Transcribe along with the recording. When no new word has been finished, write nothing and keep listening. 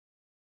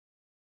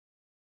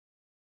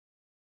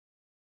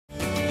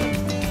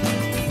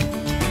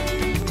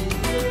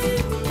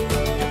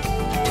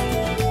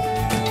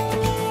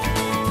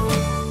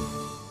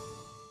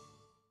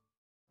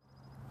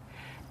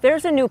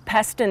There's a new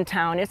pest in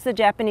town. It's the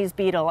Japanese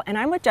beetle, and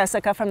I'm with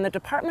Jessica from the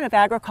Department of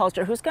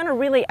Agriculture, who's going to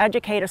really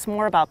educate us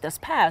more about this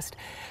pest.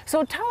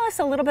 So tell us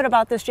a little bit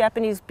about this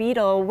Japanese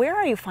beetle. Where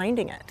are you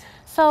finding it?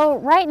 So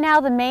right now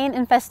the main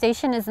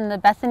infestation is in the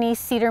Bethany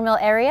Cedar Mill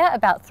area,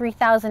 about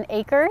 3,000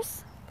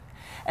 acres.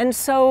 And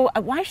so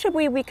why should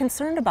we be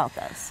concerned about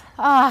this?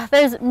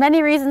 There's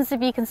many reasons to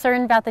be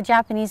concerned about the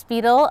Japanese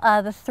beetle.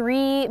 The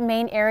three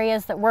main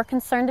areas that we're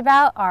concerned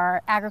about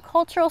are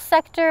agricultural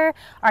sector,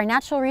 our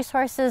natural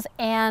resources,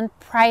 and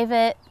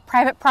private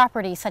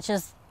property such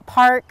as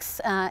parks,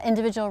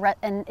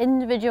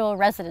 individual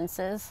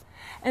residences.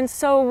 And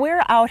so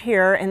we're out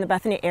here in the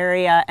Bethany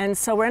area, and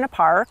so we're in a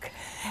park,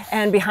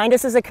 and behind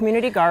us is a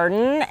community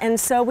garden, and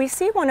so we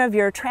see one of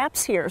your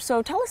traps here.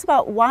 So tell us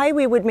about why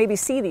we would maybe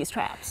see these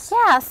traps.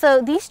 Yeah,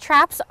 so these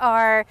traps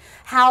are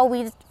how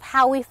we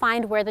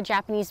find where the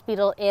Japanese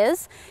beetle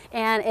is,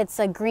 and it's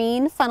a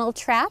green funnel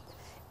trap.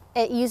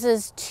 It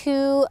uses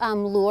two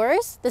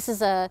lures. This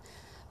is a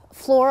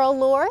floral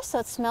lure, so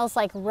it smells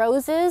like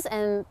roses,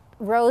 and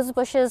rose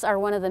bushes are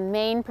one of the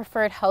main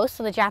preferred hosts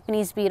of the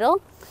Japanese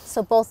beetle.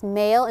 So both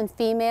male and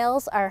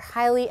females are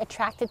highly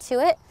attracted to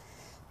it.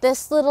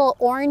 This little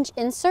orange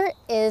insert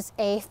is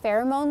a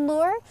pheromone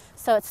lure,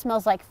 so it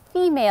smells like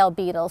female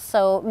beetles.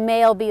 So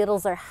male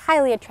beetles are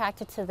highly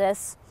attracted to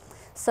this.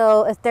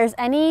 So if there's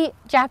any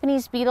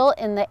Japanese beetle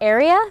in the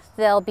area,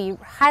 they'll be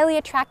highly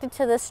attracted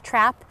to this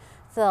trap.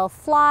 They'll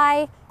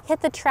fly,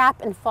 hit the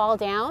trap, and fall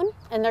down.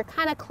 And they're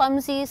kind of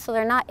clumsy, so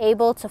they're not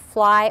able to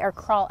fly or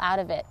crawl out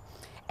of it.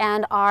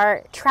 And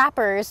our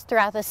trappers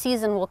throughout the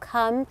season will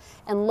come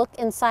and look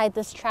inside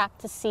this trap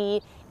to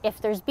see if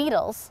there's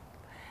beetles.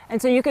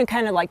 And so you can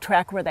kind of like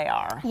track where they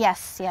are.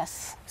 Yes,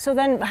 yes. So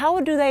then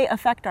how do they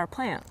affect our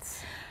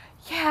plants?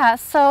 Yeah,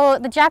 so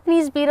the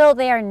Japanese beetle,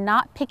 they are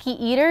not picky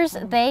eaters.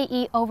 They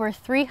eat over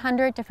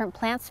 300 different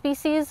plant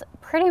species.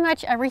 Pretty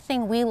much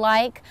everything we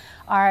like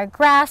are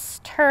grass,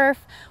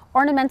 turf,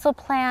 ornamental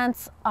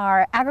plants,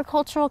 are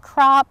agricultural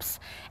crops,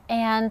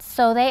 and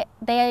so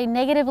they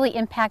negatively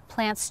impact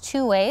plants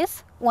two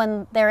ways.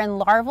 When they're in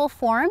larval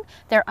form,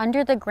 they're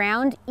under the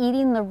ground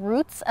eating the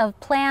roots of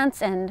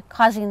plants and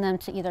causing them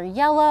to either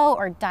yellow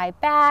or die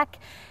back.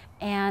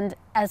 And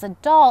as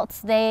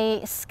adults,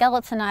 they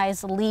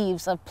skeletonize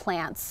leaves of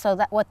plants. So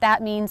what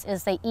that means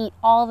is they eat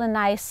all the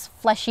nice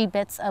fleshy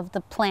bits of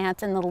the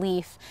plant and the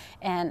leaf.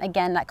 And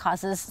again, that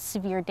causes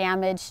severe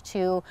damage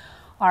to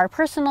our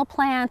personal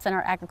plants and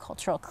our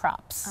agricultural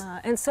crops.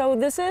 And so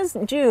this is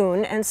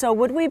June, and so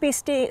would we be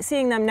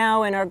seeing them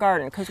now in our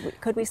garden?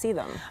 Could we see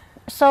them?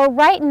 So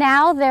right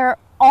now they're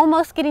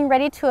almost getting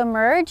ready to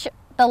emerge.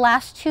 The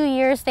last 2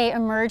 years they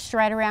emerged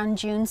right around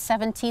June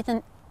 17th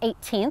and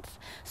 18th.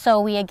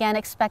 So we again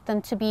expect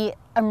them to be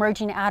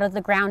emerging out of the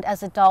ground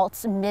as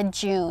adults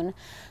mid-June.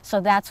 So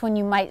that's when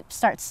you might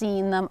start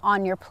seeing them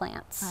on your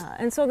plants.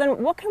 And so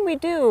then what can we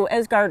do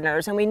as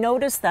gardeners and we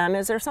notice them?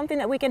 Is there something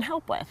that we can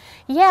help with?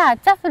 Yeah,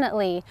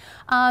 definitely.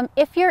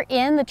 If you're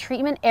in the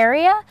treatment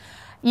area,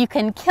 you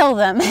can kill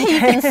them. You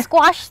can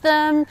squash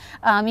them.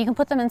 You can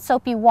put them in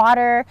soapy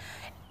water.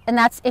 And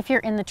that's if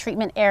you're in the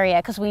treatment area,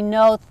 because we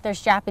know that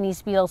there's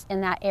Japanese beetles in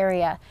that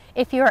area.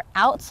 If you're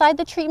outside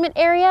the treatment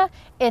area,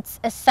 it's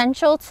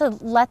essential to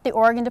let the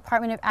Oregon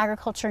Department of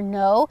Agriculture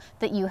know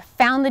that you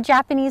found the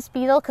Japanese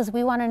beetle, because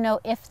we want to know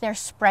if they're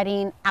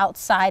spreading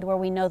outside where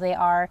we know they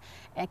are,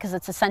 because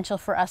it's essential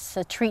for us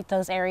to treat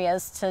those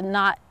areas to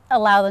not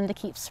allow them to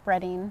keep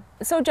spreading.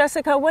 So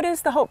Jessica, what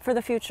is the hope for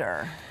the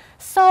future?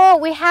 So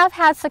we have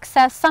had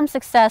some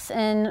success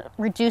in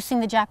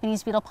reducing the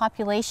Japanese beetle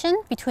population.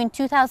 Between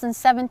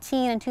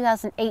 2017 and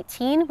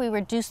 2018, we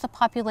reduced the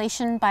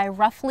population by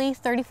roughly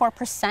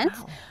 34%.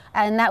 Wow.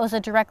 And that was a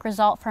direct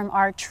result from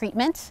our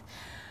treatment.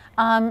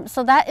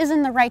 So that is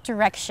in the right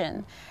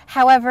direction.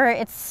 However,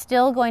 it's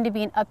still going to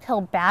be an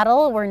uphill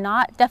battle. We're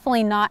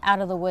definitely not out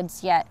of the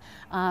woods yet.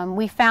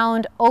 We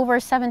found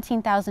over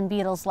 17,000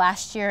 beetles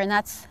last year, and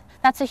that's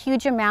a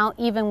huge amount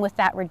even with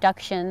that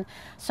reduction.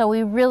 So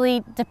we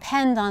really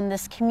depend on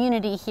this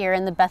community here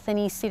in the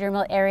Bethany Cedar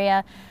Mill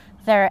area.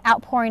 Their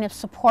outpouring of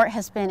support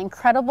has been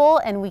incredible,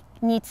 and we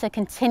need to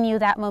continue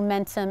that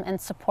momentum and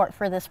support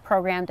for this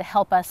program to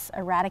help us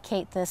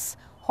eradicate this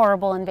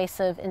horrible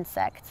invasive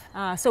insect.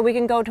 So we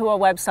can go to a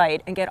website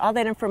and get all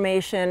that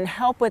information,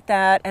 help with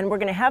that, and we're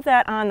going to have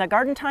that on the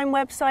Garden Time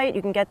website.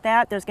 You can get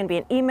that. There's going to be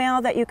an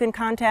email that you can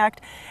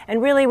contact,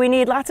 and really we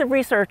need lots of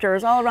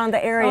researchers all around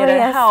the area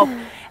to help,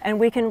 and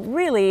we can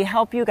really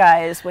help you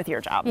guys with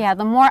your job. Yeah,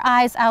 the more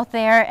eyes out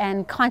there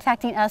and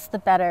contacting us, the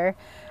better.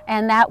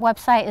 And that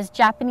website is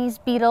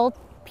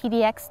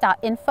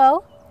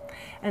japanesebeetlepdx.info.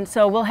 And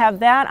so we'll have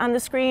that on the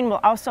screen. We'll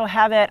also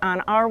have it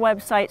on our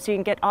website so you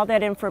can get all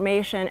that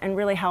information and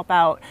really help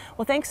out.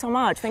 Well, thanks so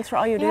much. Thanks for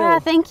all you do. Yeah,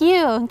 thank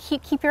you.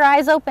 Keep your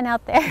eyes open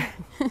out there.